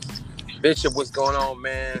Bishop, what's going on,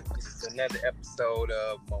 man? This is another episode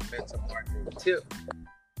of Momentum Marketing Tip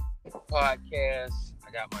Podcast.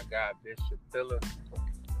 I got my guy Bishop Phillips,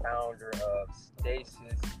 founder of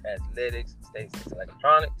Stasis Athletics, Stasis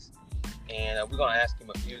Electronics, and we're gonna ask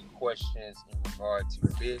him a few questions in regard to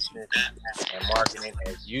business and marketing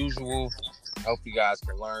as usual. I hope you guys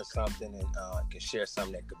can learn something and can share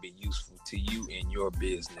something that could be useful to you in your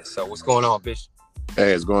business. So, what's going on, Bishop?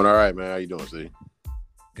 Hey, it's going all right, man. How you doing, Steve?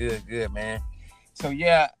 Good, man. So,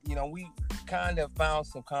 yeah, we kind of found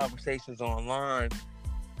some conversations online,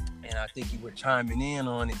 and I think you were chiming in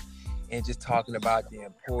on it and just talking about the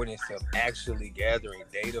importance of actually gathering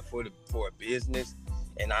data for a business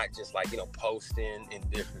and not just posting in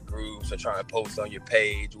different groups or trying to post on your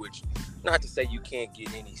page, which not to say you can't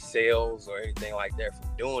get any sales or anything like that from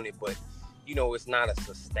doing it, but, it's not a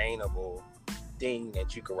sustainable thing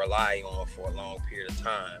that you can rely on for a long period of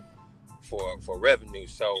time for revenue.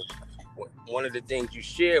 So one of the things you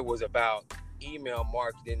shared was about email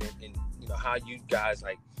marketing and how you guys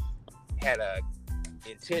had a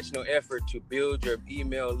intentional effort to build your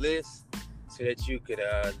email list so that you could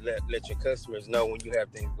let your customers know when you have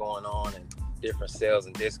things going on and different sales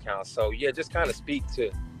and discounts. So yeah, just kind of speak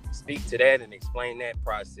to that and explain that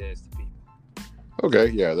process to people. Okay,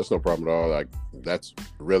 yeah, that's no problem at all. That's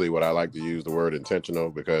really what I like to use, the word intentional,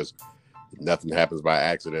 because nothing happens by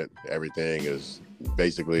accident. Everything is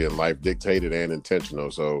basically in life dictated and intentional.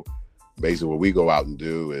 So basically what we go out and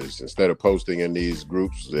do is, instead of posting in these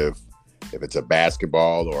groups, if it's a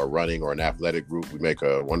basketball or a running or an athletic group, we make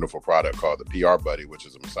a wonderful product called the PR Buddy, which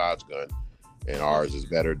is a massage gun. And ours is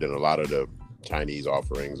better than a lot of the Chinese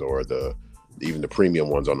offerings or even the premium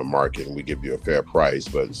ones on the market, and we give you a fair price.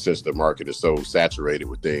 But since the market is so saturated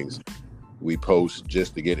with things, we post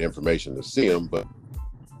just to get information to see them. But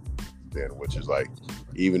then, which is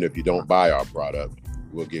even if you don't buy our product,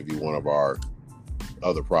 we'll give you one of our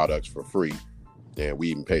other products for free, and we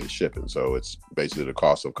even pay the shipping. So it's basically the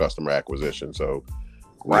cost of customer acquisition. So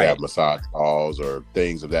we have massage balls or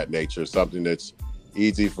things of that nature, something that's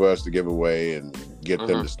easy for us to give away and get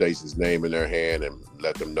them to Stasis' name in their hand and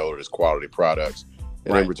let them know that it's quality products.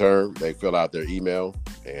 And in return, they fill out their email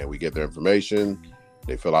and we get their information.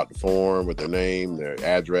 They fill out the form with their name, their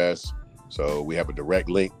address. So we have a direct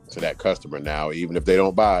link to that customer now, even if they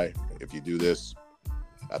don't buy. If you do this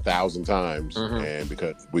 1,000 times, and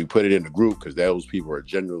because we put it in the group, because those people are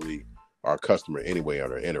generally our customer anyway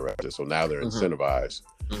and are interested. So now they're incentivized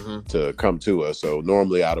to come to us. So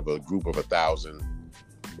normally out of a group of 1,000,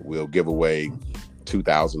 we'll give away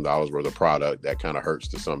 $2,000 worth of product. That kind of hurts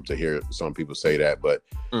to hear some people say that, but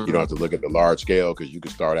you don't have to look at the large scale, because you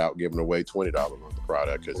can start out giving away $20 worth of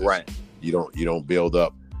product, because you don't build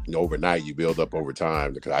up overnight. You build up over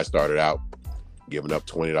time, because I started out giving up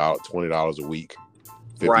 $20 a week,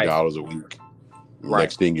 $50 a week.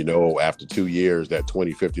 Next thing you know, after 2 years, that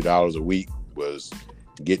 $50 a week was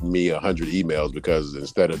getting me 100 emails, because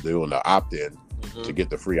instead of doing the opt-in to get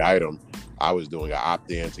the free item, I was doing an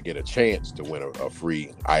opt-in to get a chance to win a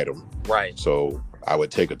free item. So I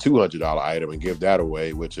would take a $200 item and give that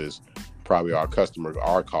away, which is probably our cost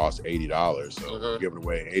 $80. So giving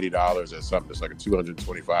away $80 as something that's like a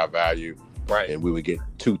 $225 value. And we would get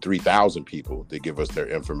 2,000-3,000 people to give us their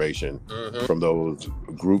information from those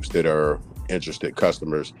groups that are interested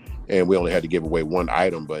customers. And we only had to give away one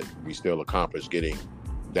item, but we still accomplished getting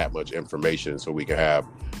that much information so we can have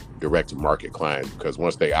direct to market clients, because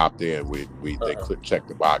once they opt in, they check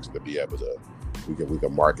the box to be able to, we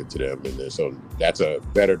can market to them. And then, so that's a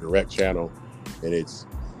better direct channel, and it's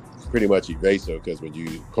pretty much evasive, because when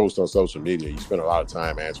you post on social media, you spend a lot of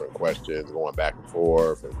time answering questions, going back and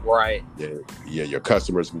forth, and your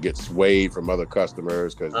customers can get swayed from other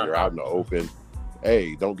customers because you're out in the open.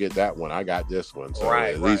 Hey, don't get that one, I got this one. So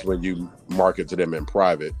at least when you market to them in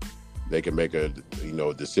private, they can make a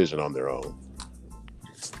decision on their own.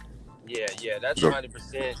 Yeah, that's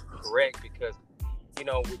 100% correct, because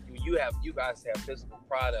you guys have physical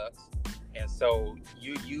products, and so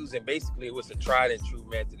you using, basically it was a tried and true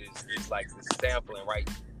method. It's like the sampling, right?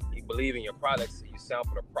 You believe in your products, so you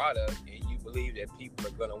sample the product, and you believe that people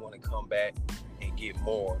are gonna want to come back and get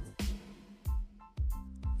more.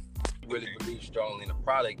 You really believe strongly in the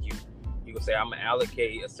product, you can say, I'm gonna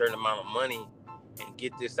allocate a certain amount of money and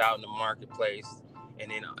get this out in the marketplace. And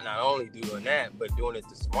then not only doing that, but doing it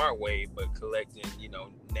the smart way, but collecting,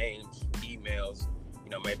 names, emails,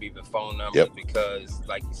 maybe even phone numbers, because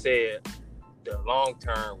like you said, the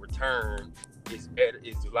long-term return is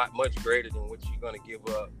much greater than what you're going to give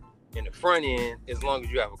up in the front end, as long as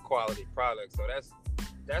you have a quality product. So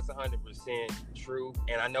that's 100% true.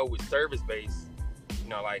 And I know with service-based,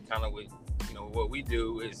 kind of with what we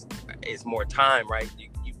do is more time, right?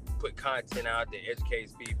 You put content out that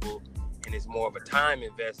educates people, and it's more of a time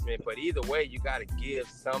investment. But either way, you got to give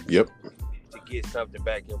something to get something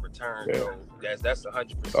back in return. Yeah. So that's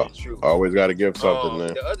 100% true. Always got to give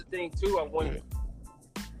something. The other thing too, I wanted.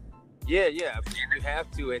 Yeah, you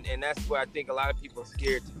have to, and that's why I think a lot of people are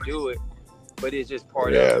scared to do it. But it's just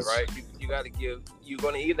part of it, right? You got to give. You're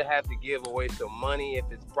gonna either have to give away some money if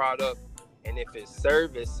it's product, and if it's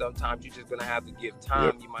service, sometimes you're just gonna have to give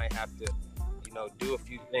time. You might have to, do a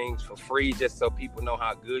few things for free just so people know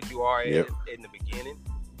how good you are in the beginning.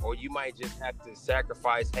 Or you might just have to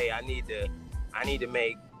sacrifice. Hey, I need to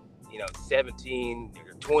make 17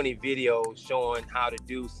 or 20 videos showing how to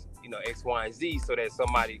do X, Y, and Z, so that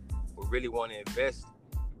somebody will really want to invest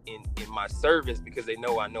in my service because they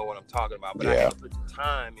know I know what I'm talking about. But I have to put the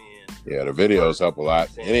time in. Yeah, the videos help a lot.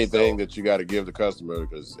 Anything that you got to give the customer,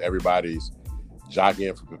 because everybody's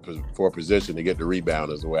jockeying for a position to get the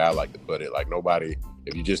rebound, is the way I like to put it. Like, nobody,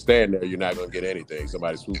 if you just stand there, you're not going to get anything.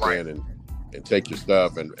 Somebody swoop in and take your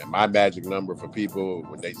stuff. And my magic number for people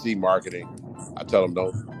when they see marketing, I tell them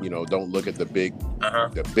don't look at the big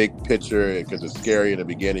picture, because it's scary in the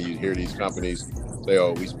beginning. You hear these companies say,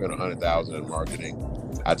 "Oh, we spent $100,000 in marketing."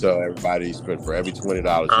 I tell everybody, for every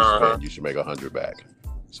 $20 you spend, you should make $100 back.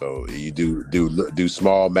 So you do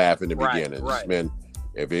small math in the beginning. Spend,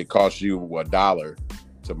 if it costs you $1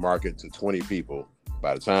 to market to 20 people,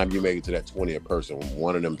 by the time you make it to that 20th person,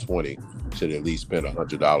 one of them 20 should at least spend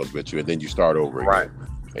 $100 with you, and then you start over again.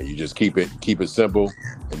 And you just keep it simple,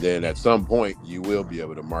 and then at some point you will be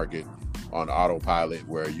able to market on autopilot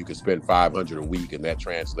where you can spend $500 a week, and that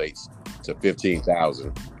translates to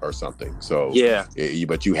 $15,000 or something. So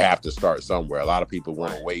but you have to start somewhere. A lot of people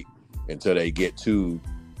want to wait until they get to,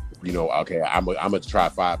 okay, I'm gonna try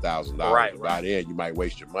 $5,000. By then, you might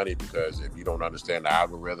waste your money, because if you don't understand the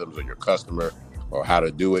algorithms or your customer or how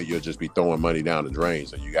to do it, you'll just be throwing money down the drain.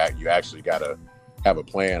 So you actually got to have a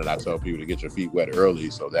plan. And I tell people to get your feet wet early,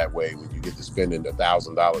 so that way when you get to spending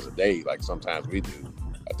 $1,000 a day, like sometimes we do,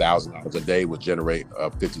 $1,000 a day will generate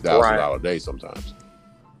a $50,000 a day sometimes.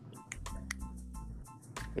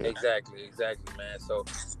 Exactly, man. So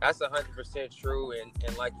that's 100% true.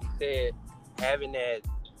 And like you said, having that,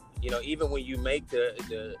 even when you make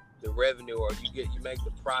the revenue, or you make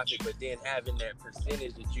the profit, but then having that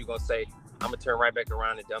percentage that you're gonna say, I'm gonna turn right back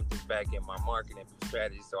around and dump this back in my marketing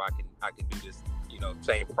strategy, so I can do this,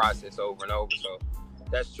 same process over and over. So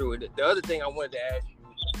that's true. The other thing I wanted to ask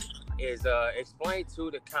you is explain to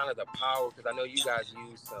the kind of the power, because I know you guys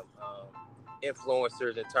use some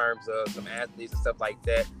influencers in terms of some athletes and stuff like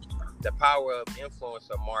that. The power of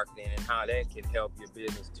influencer marketing and how that can help your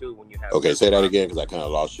business too when you have. Okay, say that again, because I kind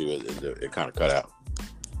of lost you. It kind of cut out.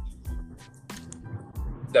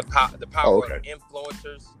 The power of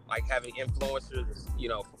influencers, like having influencers,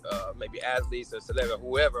 maybe athletes or celebrities,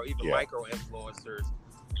 whoever, even micro influencers,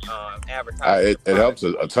 advertising. It helps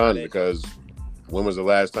a ton, because when was the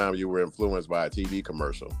last time you were influenced by a TV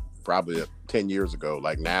commercial? Probably 10 years ago.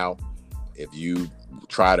 Like now, if you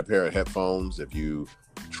tried a pair of headphones, if you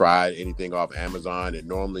tried anything off Amazon, it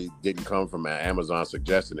normally didn't come from an Amazon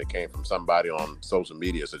suggestion. It came from somebody on social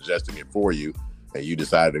media suggesting it for you, and you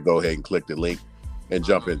decided to go ahead and click the link and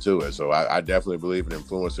jump into it. So I definitely believe in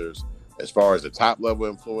influencers. As far as the top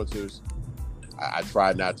level influencers, I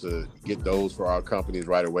try not to get those for our companies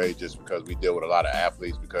right away, just because we deal with a lot of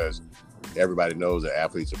athletes, because everybody knows that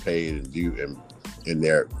athletes are paid and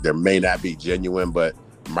there may not be genuine, but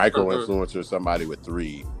micro influencers, somebody with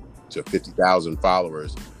 3 to 50,000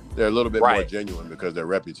 followers, they're a little bit more genuine, because their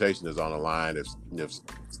reputation is on the line. If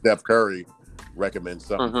Steph Curry recommends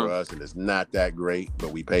something for us and it's not that great,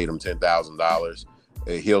 but we paid him $10,000,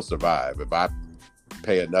 he'll survive. If I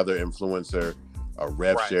pay another influencer a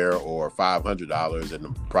rev share or $500 and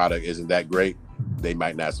the product isn't that great, they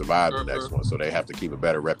might not survive the next one. So they have to keep a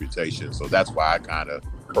better reputation. So that's why I kind of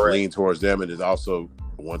lean towards them. And it's also,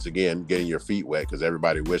 once again, getting your feet wet, because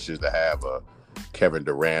everybody wishes to have a Kevin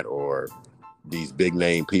Durant or these big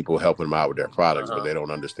name people helping them out with their products, but they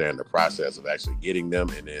don't understand the process of actually getting them.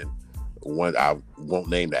 And then I won't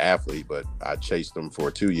name the athlete, but I chased them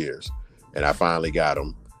for 2 years, and I finally got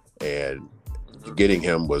him. And getting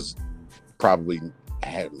him was probably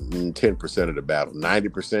 10% of the battle.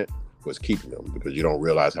 90% was keeping him, because you don't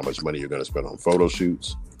realize how much money you're going to spend on photo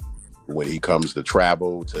shoots. When he comes to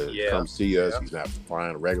travel to come see us, he's not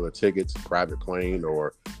flying regular tickets, private plane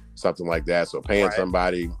or something like that. So paying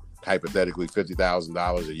somebody hypothetically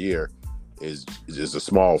 $50,000 a year is just a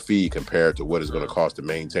small fee compared to what it's going to cost to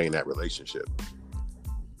maintain that relationship.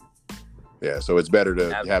 Yeah, so it's better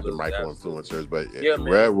to have the micro influencers, but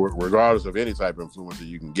regardless of any type of influencer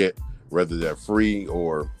you can get, whether they're free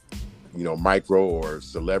or, micro or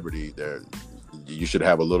celebrity, you should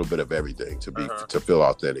have a little bit of everything to feel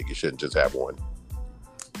authentic. You shouldn't just have one.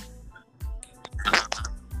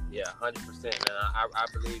 Yeah, 100%, man. I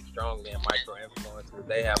believe strongly in micro influencers.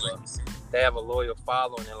 They have a loyal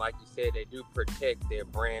following, and like you said, they do protect their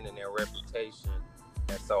brand and their reputation.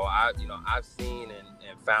 And so I've seen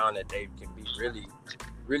and found that they can be really,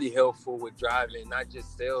 really helpful with driving not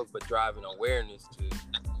just sales, but driving awareness to,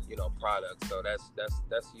 products. So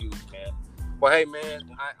that's huge, man. Well, hey, man,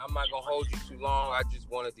 I'm not gonna hold you too long. I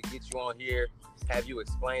just wanted to get you on here, have you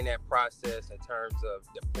explain that process in terms of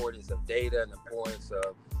the importance of data and the importance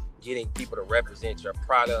of getting people to represent your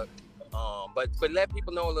product. But let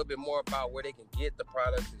people know a little bit more about where they can get the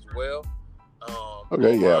products as well.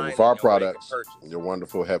 Okay, yeah. With our products, your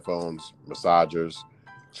wonderful headphones, massagers,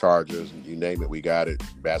 chargers, you name it, we got it.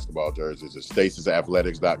 Basketball jerseys at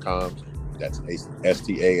StasisAthletics.com. That's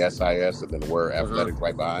STASIS, and then the word athletics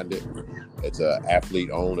right behind it. It's an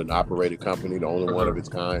athlete-owned and operated company, the only one of its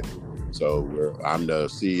kind. So I'm the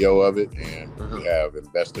CEO of it, and we have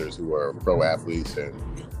investors who are pro athletes, and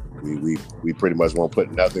we pretty much won't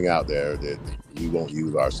put nothing out there that we won't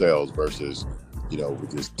use ourselves versus, we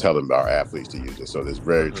just telling our athletes to use it. So this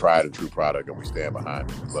very tried and true product, and we stand behind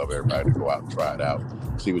it. We love everybody to go out and try it out,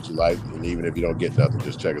 see what you like, and even if you don't get nothing,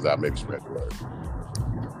 just check us out, maybe spread the word.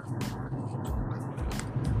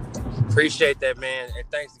 Appreciate that, man. And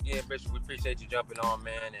thanks again, Bishop. We appreciate you jumping on,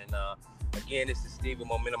 man. And again, this is Steve with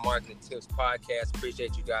Momentum Marketing Tips Podcast.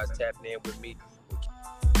 Appreciate you guys tapping in with me.